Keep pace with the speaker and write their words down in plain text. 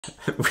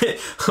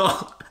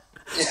Oh,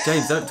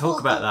 James, don't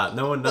talk about that.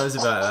 No one knows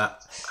about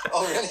that.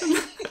 Oh, really?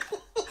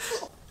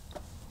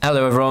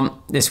 Hello everyone.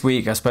 This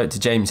week I spoke to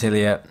James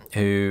Hillier,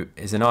 who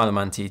is an Isle of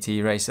Man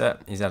TT racer.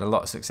 He's had a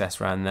lot of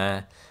success around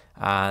there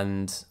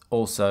and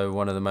also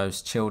one of the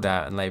most chilled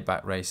out and laid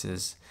back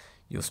racers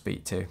you'll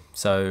speak to.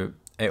 So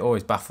it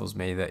always baffles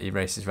me that he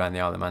races around the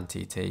Isle of Man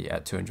TT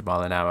at 200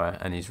 mile an hour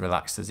and he's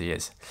relaxed as he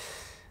is.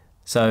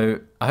 So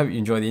I hope you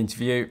enjoy the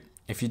interview.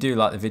 If you do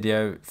like the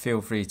video,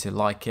 feel free to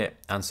like it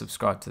and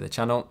subscribe to the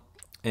channel.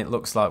 It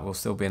looks like we'll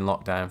still be in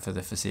lockdown for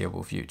the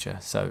foreseeable future,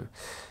 so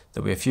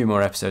there'll be a few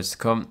more episodes to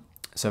come,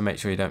 so make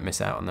sure you don't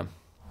miss out on them.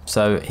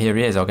 So here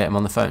he is, I'll get him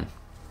on the phone.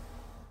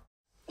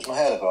 Does my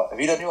hair look right? Have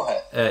you done your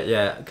hair?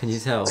 Yeah, can you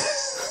tell?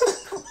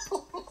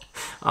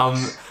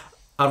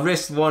 I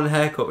risked one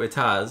haircut with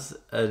Taz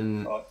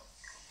and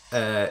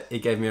he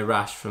gave me a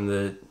rash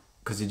from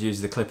because he'd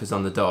used the clippers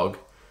on the dog,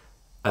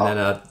 and then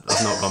I've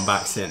not gone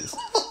back since.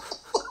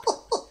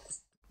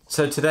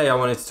 So today I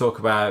wanted to talk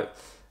about,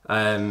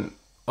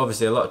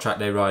 obviously a lot of track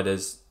day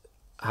riders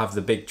have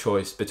the big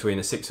choice between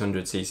a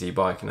 600cc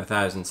bike and a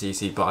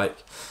 1000cc bike.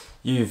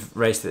 You've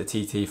raced at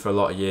the TT for a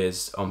lot of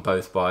years on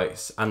both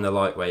bikes and the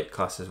lightweight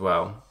class as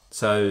well.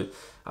 So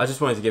I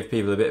just wanted to give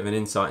people a bit of an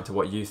insight into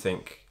what you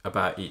think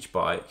about each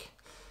bike.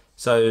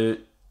 So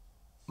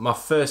my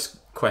first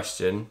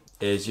question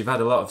is, you've had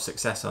a lot of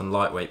success on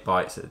lightweight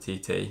bikes at the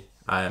TT,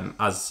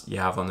 as you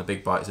have on the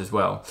big bikes as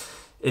well.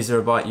 Is there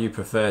a bike you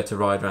prefer to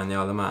ride around the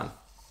Isle of Man?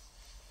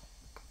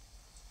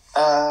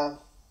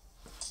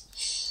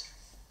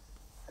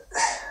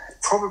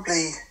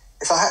 Probably,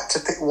 if I had to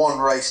pick one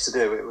race to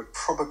do, it would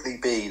probably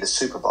be the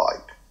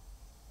superbike.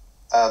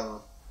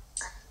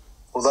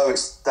 Although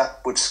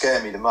that would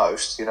scare me the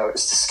most,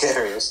 it's the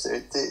scariest.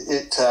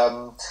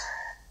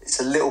 It's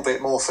a little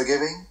bit more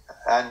forgiving,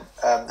 and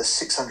the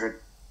 600,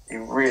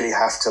 you really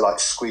have to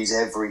squeeze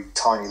every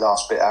tiny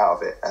last bit out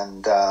of it,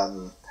 and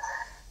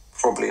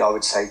probably I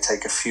would say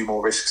take a few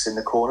more risks in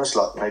the corners,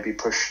 like maybe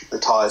push the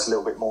tyres a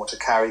little bit more to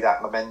carry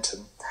that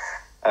momentum.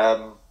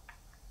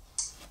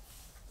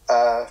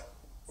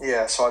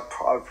 So I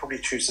would probably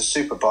choose the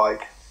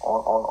superbike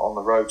on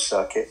the road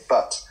circuit,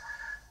 but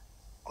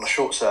on a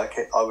short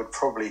circuit I would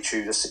probably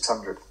choose a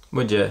 600.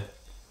 Would you?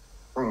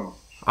 What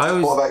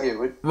about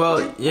you?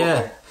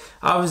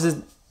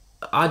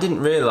 I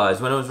didn't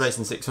realise when I was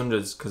racing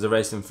 600s, because I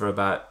raced them for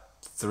about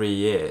 3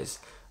 years,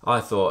 I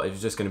thought it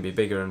was just going to be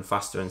bigger and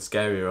faster and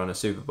scarier on a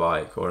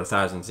superbike or a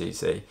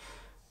 1000cc.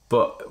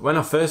 But when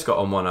I first got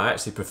on one, I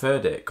actually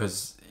preferred it,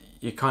 because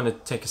you kind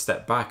of take a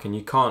step back and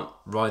you can't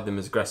ride them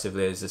as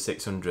aggressively as the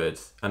 600,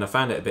 and I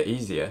found it a bit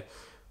easier.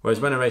 Whereas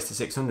when I raced the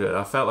 600,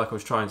 I felt like I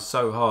was trying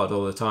so hard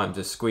all the time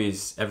to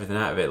squeeze everything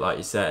out of it, like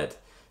you said,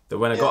 that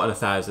when I got on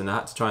 1000, I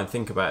had to try and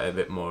think about it a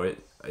bit more.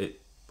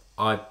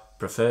 I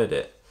preferred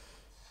it.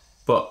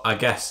 But I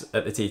guess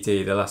at the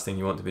TT, the last thing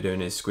you want to be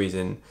doing is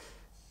squeezing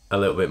a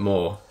little bit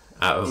more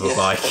out of a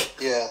bike.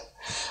 Yeah,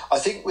 I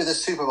think with a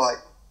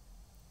superbike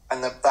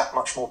and that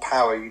much more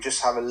power, you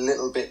just have a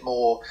little bit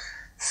more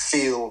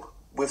feel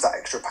with that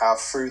extra power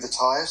through the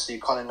tyre, so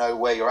you kind of know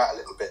where you're at a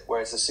little bit.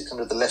 Whereas the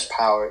 600, the less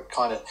power,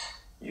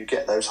 you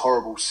get those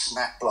horrible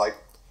snap-like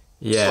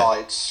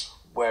slides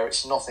where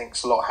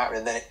nothing's a lot happening,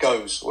 and then it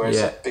goes. Whereas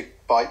a big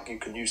bike, you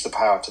can use the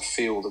power to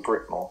feel the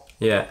grip more.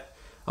 Yeah,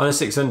 on a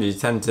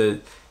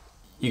 600,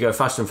 you go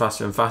faster and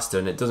faster and faster,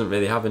 and it doesn't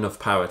really have enough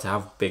power to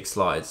have big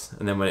slides.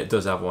 And then when it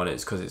does have one,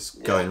 it's because it's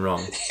going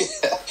wrong.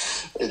 Yeah,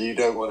 and you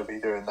don't want to be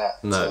doing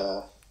that at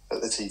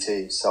the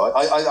TT. So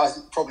I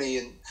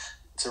probably,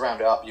 to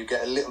round it up, you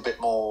get a little bit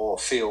more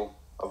feel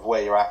of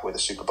where you're at with a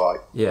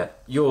superbike. Yeah,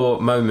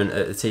 your moment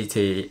at the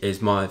TT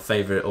is my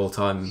favourite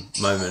all-time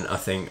moment, I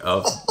think,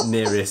 of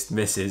nearest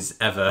misses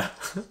ever.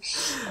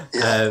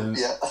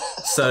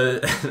 So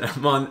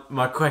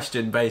my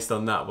question based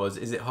on that was,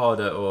 is it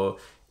harder or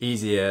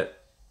easier?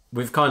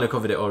 We've kind of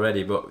covered it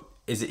already, but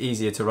is it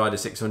easier to ride a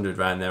 600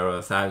 round there or a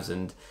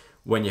 1000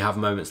 when you have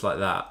moments like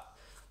that?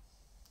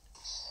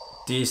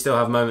 Do you still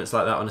have moments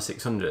like that on a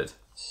 600?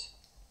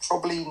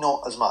 Probably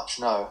not as much,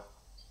 no.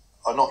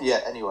 Not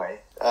yet, anyway.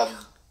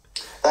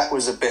 That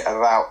was a bit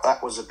of out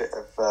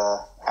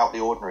the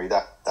ordinary.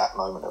 That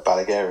moment at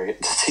Balagueri at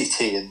the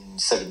TT in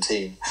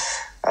 17.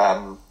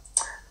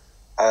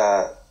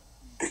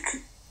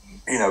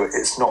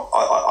 It's not.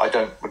 I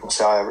wouldn't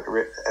say I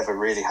ever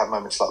really have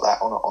moments like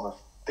that on a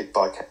big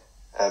bike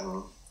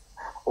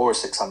or a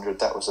 600.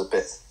 That was a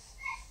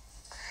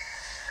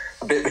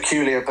bit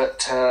peculiar,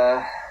 but.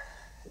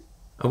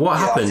 And what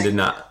happened in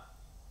that?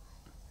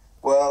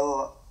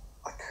 Well,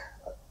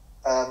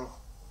 I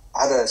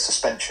had a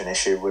suspension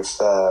issue with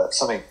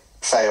something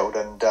failed,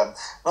 and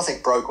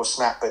nothing broke or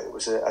snapped, but it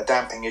was a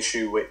damping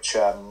issue which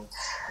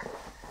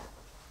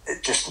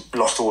it just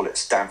lost all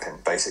its damping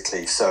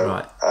basically.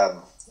 So,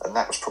 and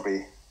that was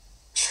probably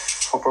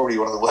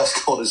one of the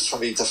worst corners for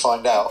me to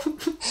find out.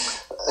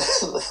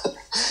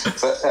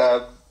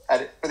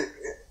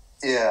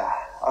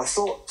 I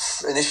thought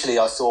initially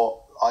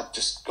I'd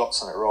just got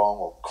something wrong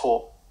or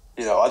caught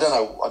I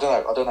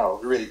don't know.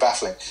 Really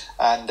baffling.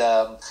 And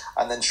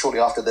then shortly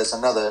after, there's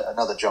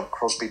another jump,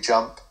 Crosby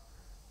jump,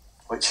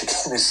 which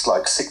again is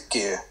like 6th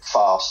gear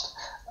fast,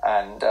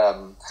 and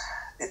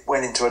it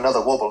went into another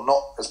wobble,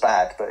 not as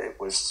bad, but it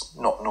was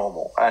not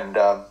normal. And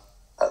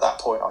at that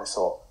point, I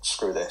thought,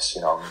 screw this,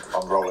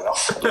 I'm rolling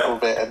off a little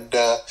bit,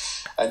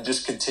 and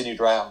just continued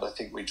round. I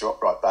think we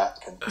dropped right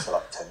back into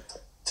like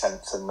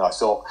 10th, and I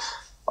thought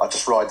I'd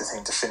just ride the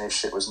thing to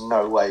finish. It was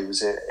no way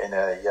was it in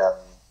a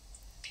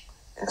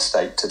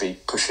state to be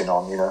pushing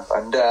on,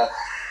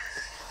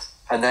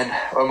 and then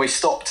when we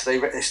stopped, they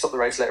stopped the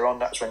race later on.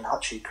 That's when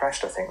Hutchie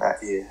crashed, I think,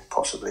 that year,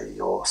 possibly,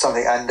 or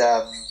something. And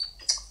I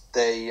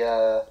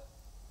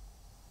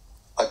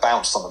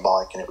bounced on the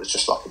bike, and it was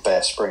just like a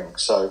bare spring.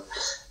 So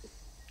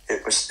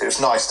it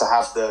was nice to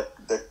have the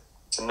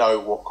to know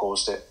what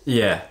caused it.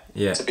 Yeah.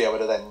 To be able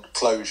to then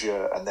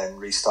closure and then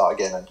restart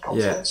again, and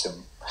confidence,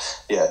 and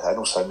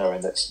also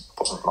knowing that it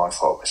wasn't my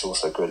fault. It's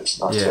also good. It's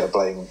nice to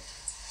blame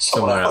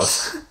someone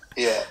else.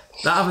 Yeah,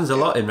 that happens a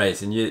lot in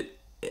racing.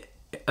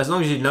 As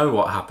long as you know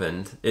what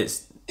happened,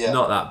 it's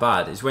not that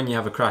bad. It's when you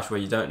have a crash where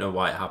you don't know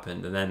why it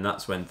happened, and then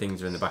that's when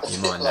things are in the back of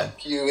your mind.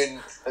 Like you in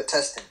a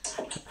testing.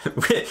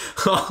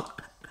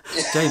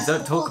 James,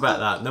 don't talk about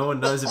that. No one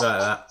knows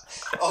about that.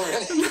 Oh,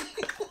 really?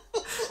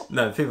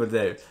 No, people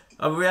do.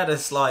 We had a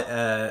slight...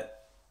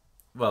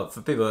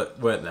 for people that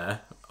weren't there,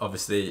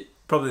 obviously,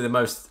 probably the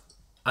most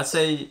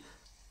embarrassing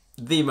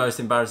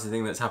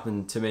thing that's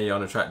happened to me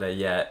on a track day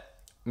yet.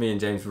 Me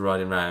and James were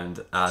riding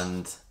around,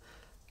 and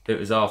it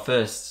was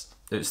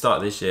it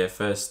started this year,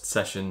 first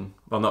session,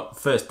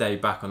 first day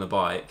back on the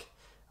bike.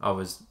 I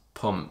was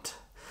pumped,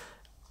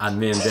 and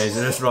me and James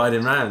were just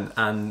riding around,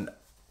 and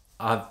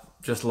I've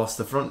just lost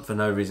the front for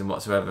no reason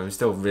whatsoever, and we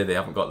still really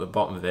haven't got the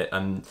bottom of it.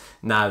 And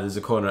now there's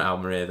a corner at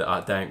Almeria that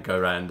I don't go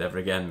around ever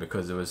again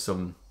because there was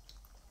some...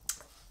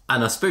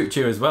 And I spooked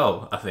you as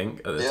well, I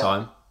think, at the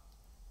time.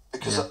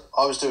 Because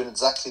I was doing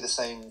exactly the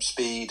same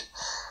speed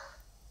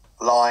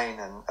line,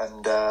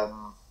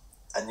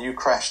 and you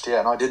crashed,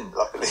 and I didn't,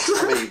 luckily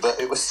for me.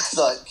 But it was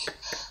like,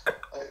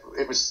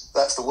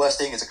 that's the worst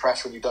thing, is a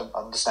crash when you don't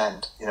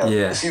understand.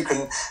 If you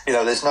can,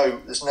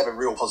 there's never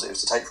real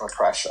positives to take from a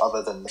crash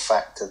other than the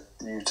fact that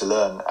you to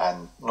learn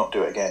and not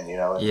do it again.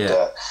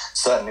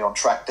 Certainly on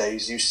track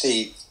days, you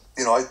see.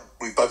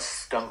 We've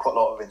both done quite a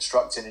lot of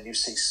instructing, and you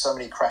see so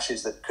many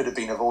crashes that could have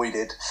been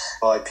avoided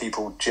by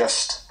people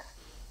just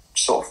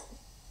sort of,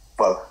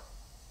 a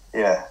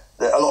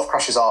lot of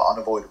crashes are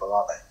unavoidable,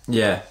 aren't they?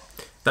 Yeah,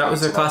 that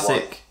was a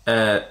classic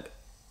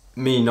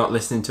me not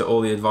listening to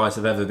all the advice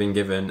I've ever been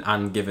given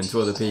and given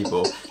to other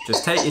people.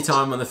 Just take your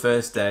time on the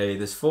first day.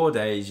 There's 4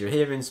 days, you're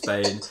here in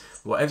Spain.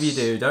 Whatever you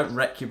do, don't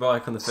wreck your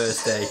bike on the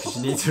first day, because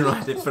you need to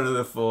ride it for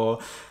another 4.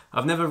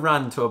 I've never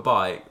ran to a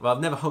bike. Well,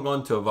 I've never hung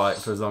on to a bike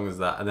for as long as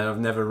that, and then I've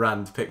never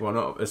ran to pick one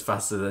up as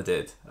fast as I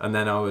did. And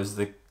then I was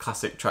the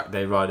classic track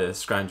day rider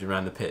scrounging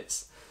around the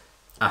pits,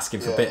 asking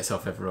for bits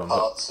off everyone.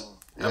 But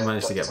I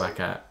managed to get back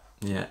out.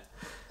 Yeah.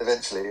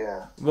 Eventually,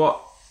 yeah.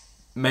 What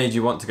made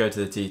you want to go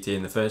to the TT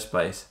in the first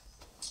place?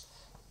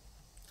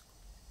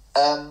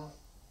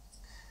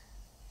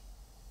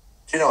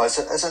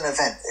 As an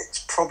event,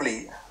 it's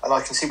probably, and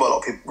I can see why a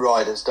lot of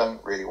riders don't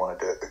really want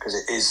to do it, because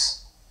it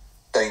is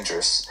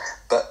dangerous.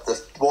 But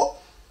what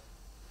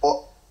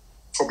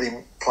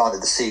probably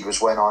planted the seed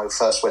was when I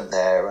first went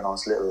there, and I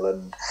was little,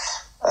 and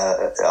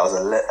I was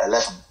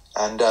 11,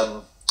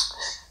 and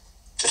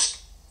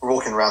just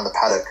walking around the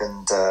paddock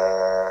and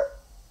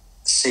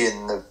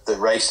seeing the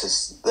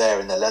racers there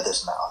in their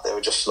leathers now. They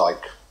were just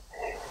like,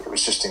 it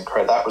was just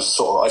incredible. That was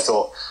sort of, I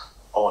thought,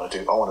 I want to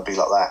be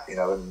like that, and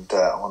I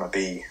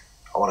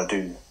want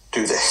to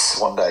do this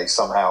one day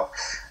somehow,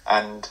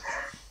 and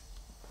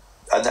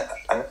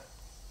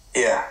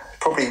yeah,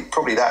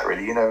 probably that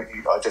really.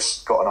 I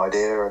just got an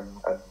idea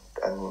and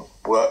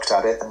worked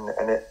at it,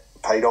 and it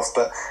paid off.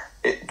 But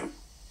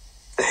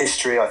the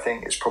history, I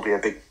think, is probably a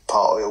big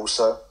part of it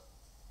also.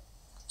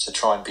 To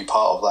try and be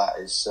part of that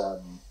is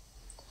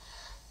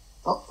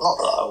not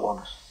that I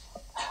want.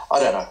 I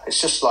don't know.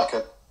 It's just like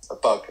a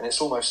bug, and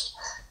it's almost,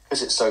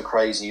 because it's so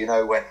crazy.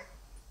 When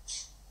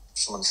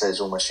someone says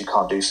almost you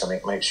can't do something,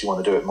 it makes you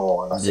want to do it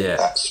more, and I think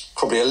that's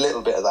probably a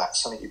little bit of that.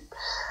 Something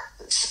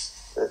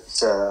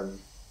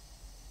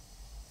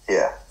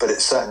but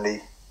it's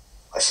certainly,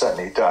 I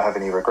certainly don't have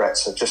any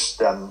regrets. It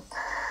just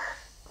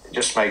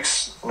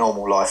makes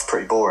normal life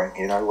pretty boring,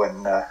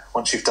 when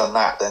once you've done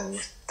that, then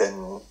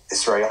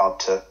it's very hard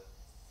to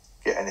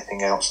get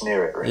anything else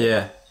near it, really.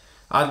 Yeah,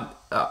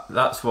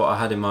 that's what I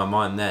had in my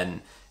mind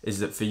then, is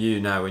that for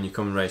you now, when you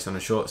come and race on a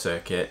short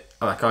circuit,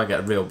 like, I get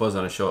a real buzz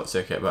on a short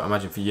circuit, but I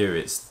imagine for you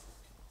it's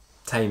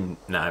tame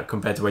now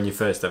compared to when you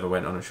first ever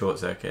went on a short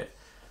circuit.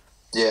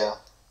 Yeah,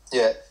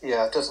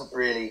 it doesn't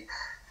really...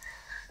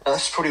 And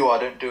that's probably why I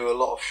don't do a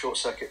lot of short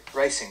circuit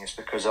racing, is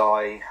because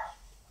it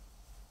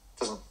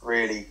doesn't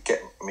really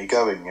get me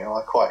going.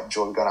 I quite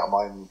enjoy going out on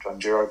my own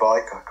enduro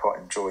bike. I quite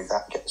enjoy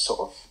that. It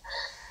sort of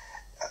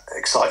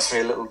excites me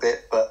a little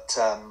bit, but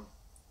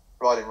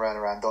riding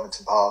around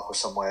Donington Park or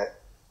somewhere,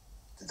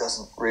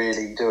 doesn't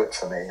really do it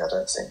for me, I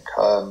don't think.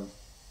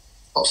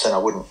 Not saying I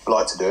wouldn't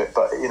like to do it,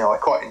 but I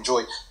quite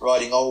enjoy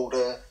riding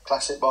older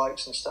classic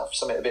bikes and stuff,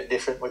 something a bit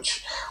different,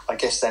 which I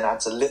guess then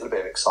adds a little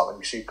bit of excitement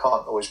because you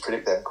can't always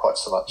predict them quite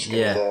so much.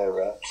 Yeah.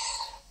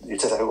 You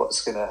don't know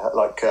what's going to,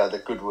 like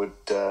the Goodwood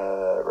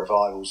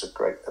Revival's a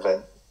great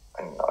event,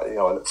 and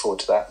I look forward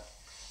to that.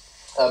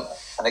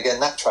 And again,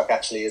 that track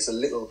actually is a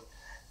little,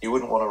 you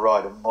wouldn't want to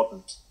ride a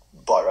modern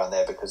bike around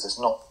there because there's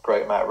not a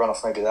great amount of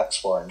runoff. Maybe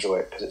that's why I enjoy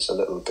it, because it's a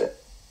little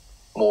bit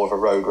more of a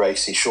road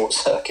racy short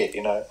circuit,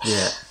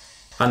 Yeah.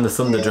 And the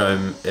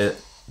Thunderdome at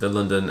the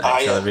London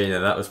XL Arena,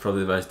 that was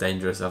probably the most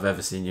dangerous I've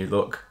ever seen you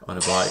look on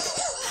a bike.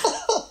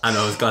 And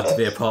I was glad to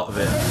be a part of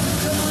it.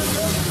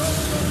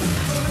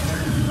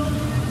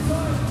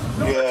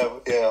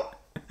 Yeah,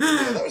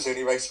 that was the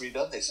only race we'd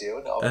done this year,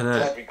 wasn't it? I'm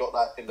glad we got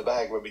that in the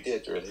bag when we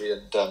did, really,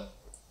 and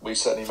we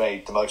certainly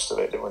made the most of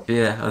it, didn't we?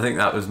 Yeah, I think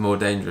that was more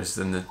dangerous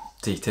than the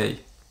TT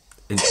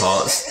in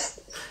parts.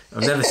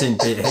 I've never seen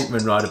Peter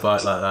Hickman ride a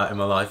bike like that in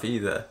my life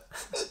either.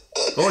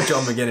 Or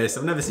John McGuinness.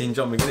 I've never seen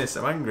John McGuinness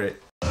so angry.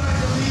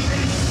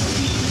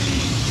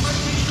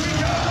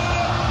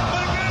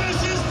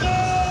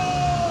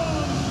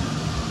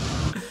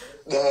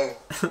 No.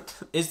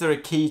 Is there a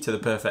key to the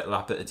perfect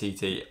lap at a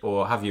TT,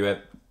 or have you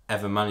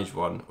ever managed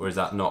one, or is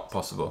that not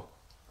possible?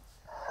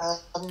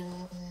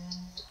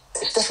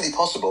 It's definitely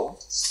possible,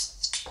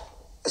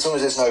 as long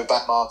as there's no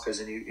back markers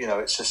and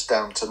it's just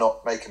down to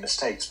not making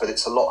mistakes. But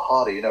it's a lot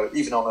harder,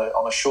 even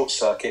on a short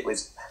circuit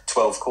with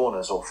 12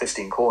 corners or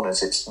 15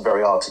 corners, it's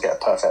very hard to get a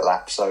perfect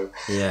lap. So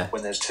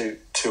when there's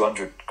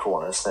 200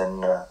 corners,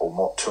 then or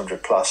more,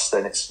 200 plus,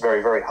 then it's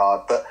very, very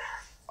hard. But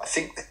I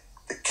think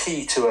the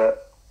key to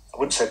I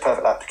wouldn't say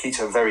perfect lap, the key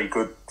to a very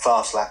good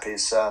fast lap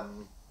is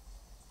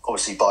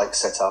obviously bike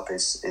setup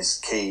is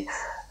key.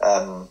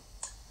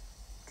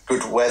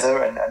 Good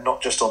weather, and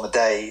not just on the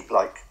day.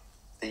 Like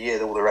the year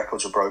that all the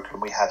records were broken,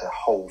 we had a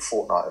whole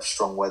fortnight of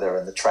strong weather,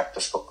 and the track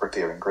just got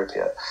grippier and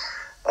grippier.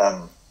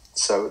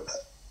 So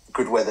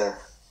good weather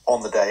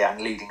on the day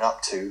and leading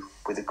up to,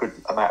 with a good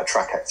amount of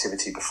track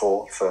activity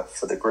before for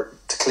the grip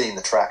to clean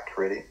the track,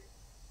 really.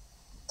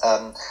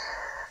 And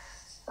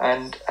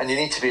you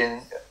need to be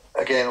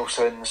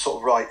also in the sort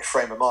of right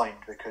frame of mind,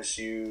 because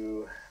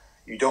you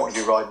don't want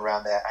to be riding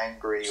around there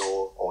angry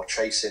or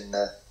chasing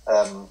the.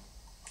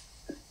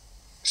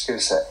 Just give a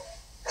sec.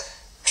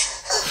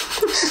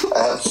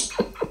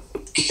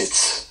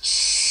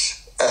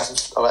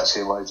 I'm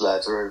actually in my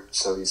lad's room,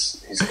 so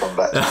he's come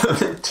back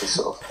to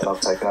sort of, and I've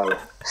taken over.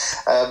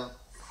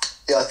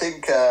 I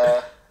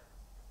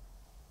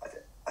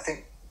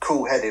think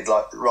cool-headed,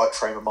 like the right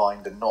frame of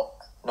mind, and not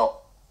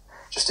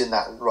just in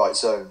that right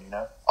zone.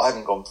 I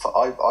haven't gone.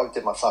 I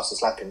did my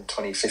fastest lap in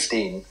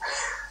 2015, and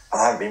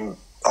I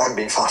haven't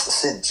been faster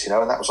since.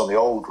 And that was on the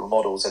old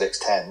model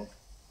ZX10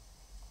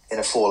 in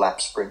a 4-lap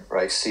sprint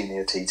race,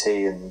 senior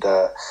TT, and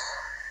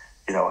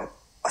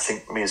I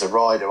think me as a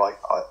rider,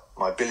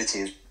 my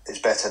ability is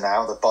better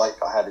now. The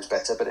bike I had is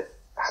better, but it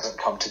hasn't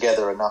come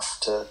together enough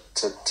to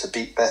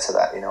beat better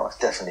that. I've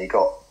definitely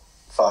got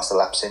faster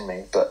laps in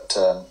me, but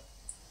I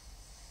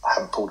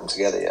haven't pulled them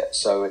together yet.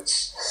 So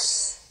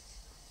it's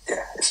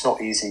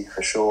not easy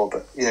for sure.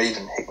 But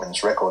even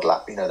Hickman's record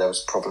lap, there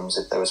was problems,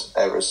 there was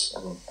errors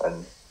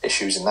and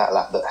issues in that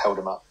lap that held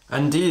him up.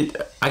 And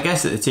I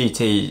guess at the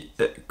TT,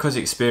 because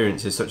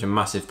experience is such a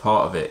massive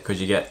part of it, because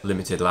you get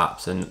limited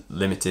laps and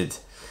limited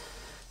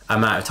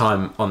amount of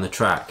time on the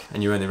track,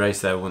 and you only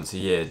race there once a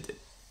year,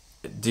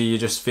 do you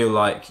just feel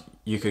like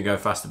you can go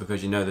faster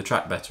because you know the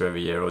track better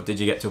every year, or did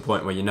you get to a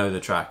point where you know the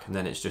track and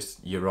then it's just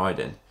you're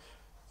riding?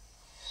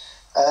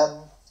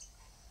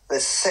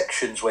 There's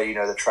sections where you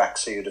know the track,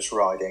 so you're just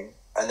riding,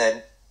 and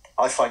then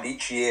I find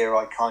each year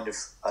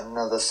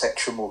another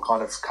section will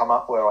kind of come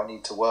up where I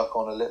need to work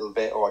on a little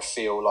bit, or I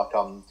feel like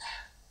I'm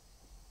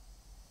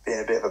being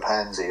a bit of a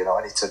pansy.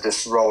 I need to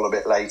just roll a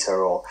bit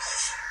later, or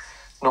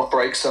not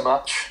brake so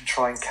much, and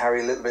try and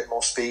carry a little bit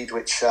more speed,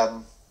 which you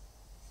kind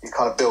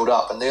of build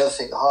up. And the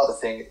harder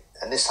thing,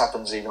 and this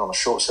happens even on a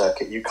short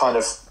circuit, you kind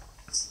of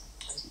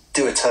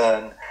do a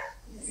turn.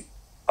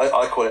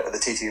 I call it at the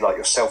TT like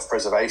your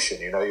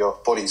self-preservation. Your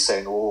body's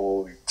saying,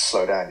 "Oh,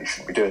 slow down. You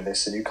shouldn't be doing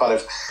this," and you kind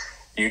of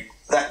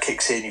that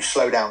kicks in. You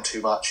slow down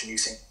too much, and you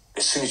think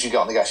as soon as you get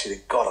on the gas, you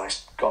think, "God, I've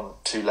gone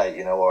too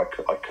late," or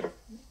I could have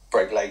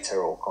braked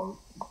later or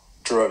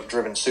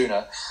driven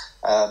sooner.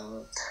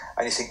 And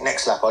you think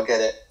next lap I'll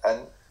get it,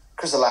 and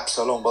because the lap's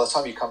so long, by the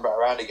time you come back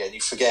around again,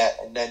 you forget,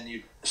 and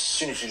then as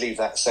soon as you leave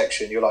that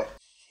section, you're like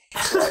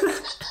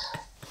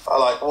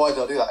why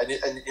did I do that? And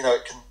it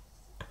can,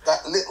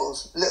 that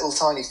little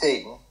tiny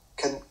thing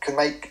can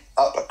make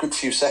up a good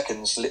few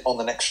seconds on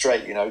the next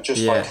straight,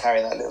 just by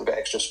carrying that little bit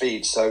extra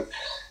speed. So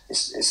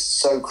it's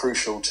so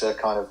crucial to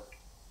kind of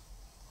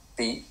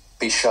be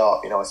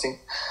sharp. I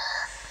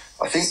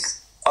think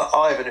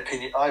I have an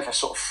opinion. I have a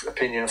sort of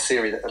opinion or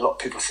theory that a lot of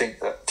people think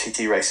that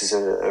TT races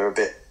are a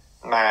bit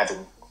mad,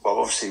 and well,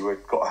 obviously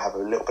we've got to have a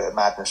little bit of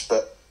madness,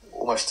 but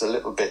almost a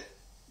little bit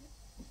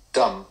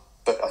dumb.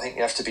 But I think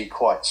you have to be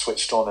quite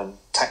switched on and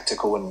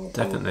tactical, and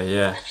definitely,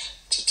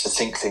 to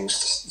think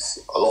things,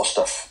 a lot of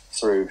stuff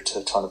through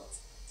to kind of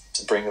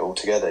to bring it all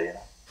together, you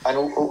know. And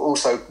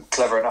also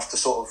clever enough to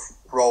sort of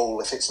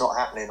roll if it's not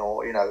happening,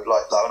 or you know,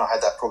 like when I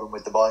had that problem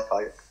with the bike,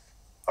 I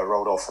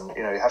rolled off, and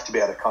you know, you have to be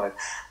able to kind of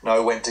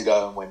know when to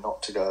go and when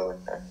not to go,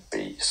 and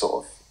be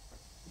sort of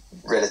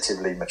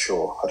relatively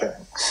mature. I don't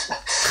know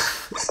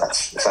if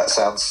that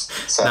sounds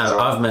no,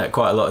 right. I've met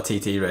quite a lot of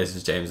TT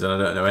racers, James, and I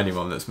don't know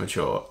anyone that's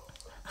mature.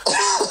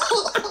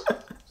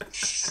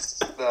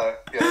 No,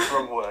 yeah,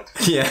 wrong word.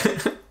 Yeah.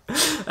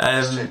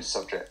 Change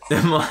subject.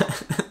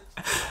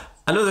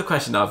 Another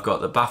question I've got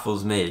that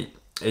baffles me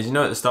is, you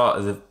know, at the start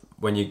of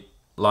when you're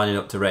lining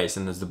up to race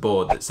and there's the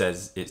board that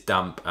says it's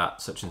damp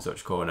at such and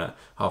such corner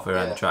halfway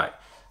around the track.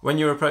 When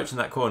you're approaching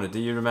that corner, do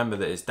you remember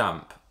that it's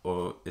damp,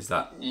 or is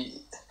that?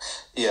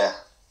 Yeah.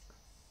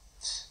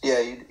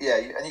 And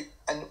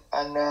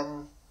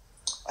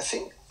I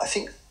think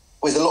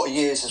with a lot of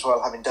years as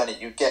well, having done it,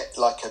 you get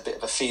like a bit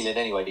of a feeling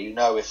anyway. You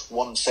know, if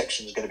one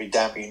section is going to be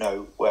damp, you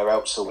know where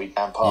else will be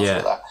damp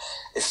after that.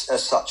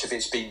 If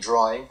it's been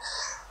drying.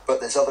 But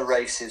there's other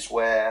races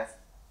where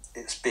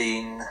it's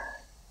been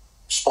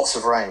spots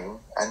of rain,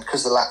 and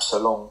because the lap's so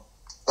long,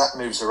 that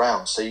moves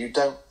around, so you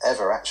don't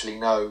ever actually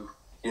know.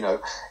 You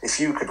know, if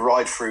you could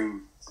ride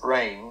through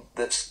rain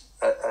that's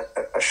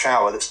a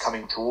shower that's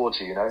coming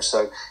towards you, you know,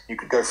 so you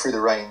could go through the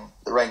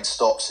rain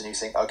stops, and you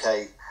think,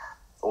 okay,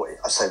 or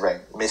I say rain,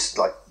 mist,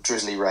 like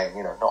drizzly rain,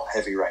 you know, not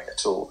heavy rain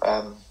at all.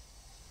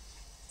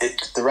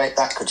 The rain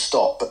that could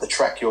stop, but the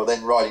track you're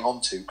then riding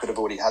onto could have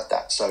already had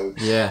that. So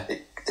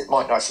it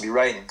might not actually be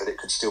raining, but it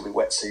could still be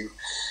wet. So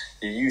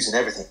you're using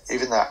everything,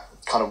 even that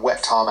kind of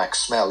wet tarmac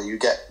smell. You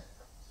get,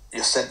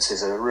 your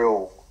senses are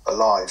real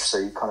alive. So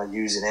you're kind of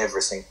using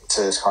everything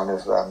to kind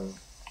of.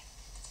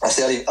 That's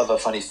the only other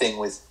funny thing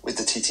with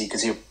the TT,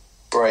 because your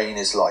brain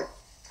is like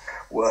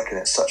working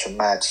at such a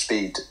mad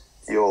speed.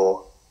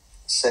 Your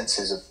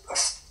senses are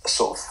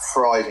sort of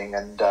thriving,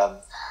 and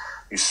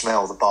you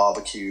smell the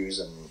barbecues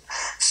and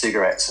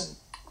cigarettes and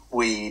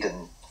weed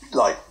and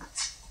like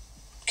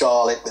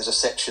garlic. There's a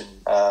section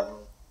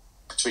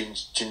between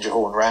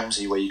Gingerhall and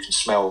Ramsey where you can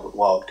smell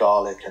wild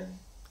garlic and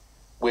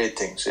weird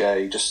things. Yeah,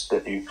 you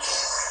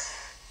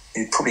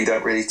probably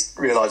don't really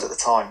realise at the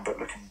time, but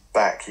looking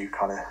back, you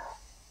kind of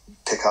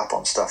pick up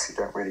on stuff you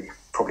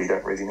probably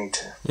don't really need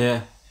to.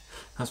 Yeah,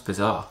 that's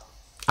bizarre.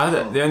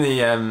 The only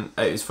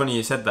it's funny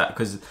you said that,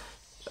 because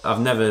I've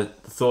never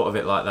thought of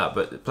it like that,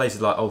 but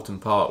places like Alton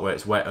Park where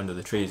it's wet under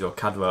the trees, or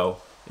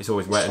Cadwell, it's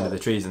always wet under the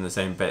trees in the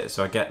same bit,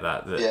 so I get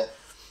that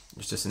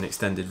it's just an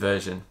extended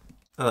version.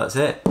 Oh, that's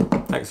it.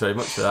 Thanks very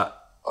much for that.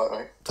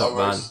 Alright. Top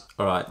man.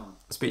 Alright,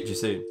 speak to you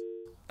soon.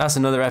 That's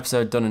another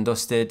episode done and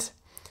dusted.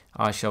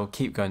 I shall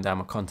keep going down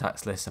my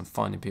contacts list and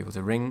finding people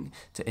to ring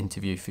to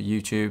interview for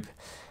YouTube,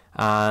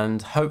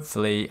 and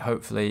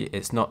hopefully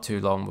it's not too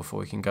long before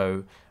we can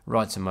go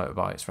ride some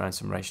motorbikes around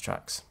some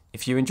racetracks.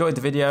 If you enjoyed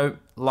the video,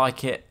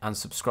 like it and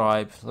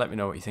subscribe. Let me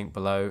know what you think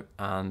below,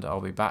 and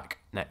I'll be back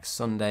next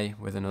Sunday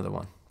with another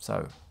one.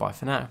 So bye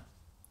for now.